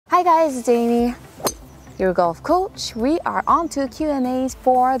Hi guys, it's Aimee, your golf coach. We are on to Q&As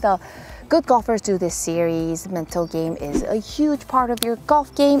for the Good Golfers Do This series. Mental game is a huge part of your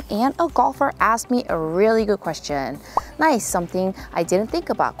golf game, and a golfer asked me a really good question. Nice, something I didn't think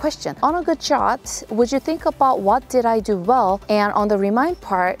about. Question: on a good shot, would you think about what did I do well? And on the remind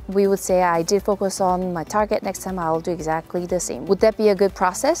part, we would say I did focus on my target. Next time I'll do exactly the same. Would that be a good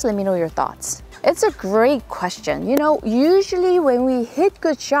process? Let me know your thoughts. It's a great question. You know, usually when we hit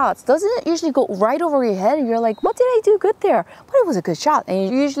good shots, doesn't it usually go right over your head and you're like, what did I do good there? But it was a good shot. And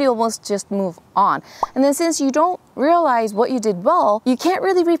you usually almost just move on. And then since you don't realize what you did well, you can't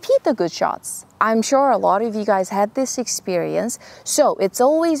really repeat the good shots. I'm sure a lot of you guys had this experience. So it's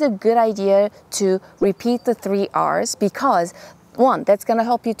always a good idea to repeat the 3 R's because one, that's gonna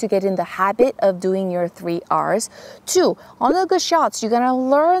help you to get in the habit of doing your 3 R's. 2, on the good shots, you're gonna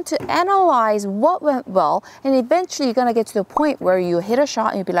learn to analyze what went well, and eventually you're gonna get to the point where you hit a shot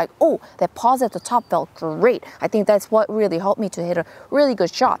and you'll be like, oh, that pause at the top felt great. I think that's what really helped me to hit a really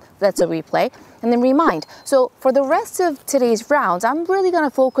good shot. That's a replay. And then remind. So for the rest of today's rounds, I'm really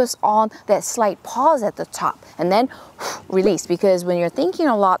gonna focus on that slight pause at the top and then release, because when you're thinking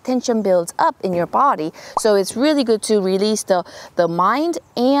a lot, tension builds up in your body. So it's really good to release the mind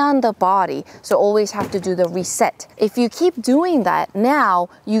and the body. So always have to do the reset. If you keep doing that, now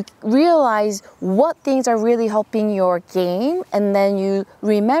you realize what things are really helping your game, and then you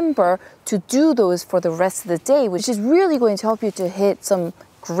remember to do those for the rest of the day, which is really going to help you to hit some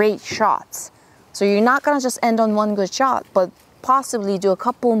great shots. So you're not gonna just end on one good shot, but possibly do a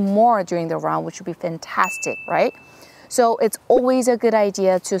couple more during the round, which would be fantastic, right? So it's always a good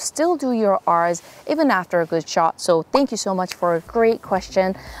idea to still do your R's even after a good shot. So thank you so much for a great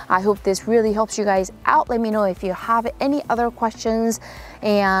question. I hope this really helps you guys out. Let me know if you have any other questions.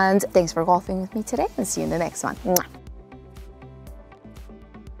 And thanks for golfing with me today, and see you in the next one. Mwah.